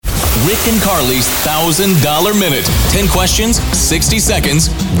Rick and Carly's $1,000 Minute. 10 questions, 60 seconds,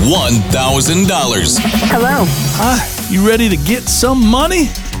 $1,000. Hello. You ready to get some money?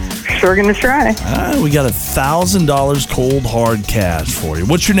 Sure gonna try. We got $1,000 cold hard cash for you.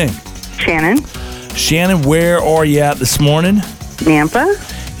 What's your name? Shannon. Shannon, where are you at this morning? Nampa.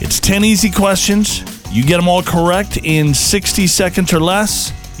 It's 10 easy questions. You get them all correct in 60 seconds or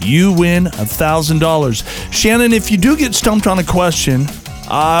less, you win $1,000. Shannon, if you do get stumped on a question,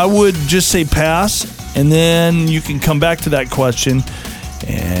 I would just say pass, and then you can come back to that question.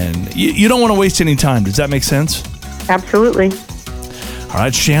 And you don't want to waste any time. Does that make sense? Absolutely. All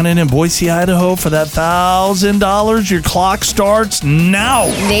right, Shannon in Boise, Idaho, for that $1,000. Your clock starts now.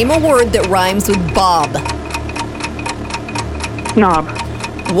 Name a word that rhymes with Bob. Knob.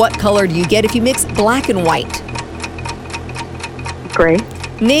 What color do you get if you mix black and white? Gray.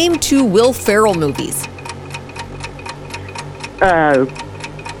 Name 2 Will Ferrell movies.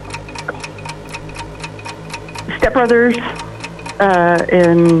 Step Brothers.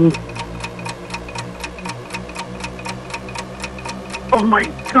 And oh my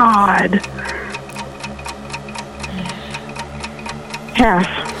God. Pass.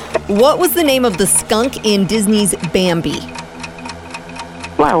 What was the name of the skunk in Disney's Bambi?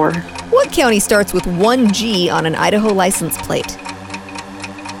 Flower. What county starts with 1 G on an Idaho license plate?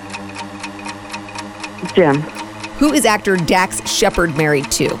 Jim. Who is actor Dax Shepard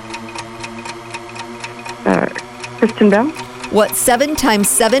married to? Kristen Bell. What's 7 times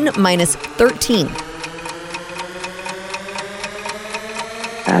 7 minus 13?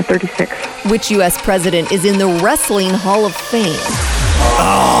 36. Which U.S. president is in the Wrestling Hall of Fame?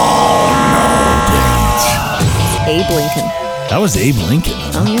 Abe Lincoln. That was Abe Lincoln.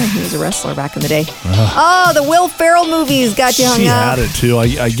 Oh, yeah, he was a wrestler back in the day. Oh, the Will Ferrell movies got you hung She up. had it, too.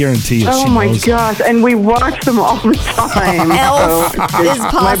 I guarantee you. Oh she my knows. gosh. And we watch them all the time. Elf is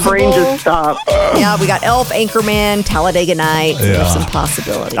possible. My brain just stopped. Yeah, we got Elf, Anchorman, Talladega Nights. Yeah. There's some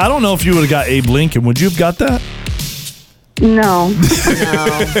possibilities. I don't know if you would have got Abe Lincoln. Would you have got that? No.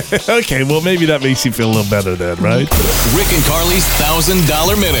 No. Okay, well, maybe that makes you feel a little better then, right? Rick and Carly's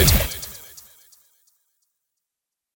 $1,000 Minute.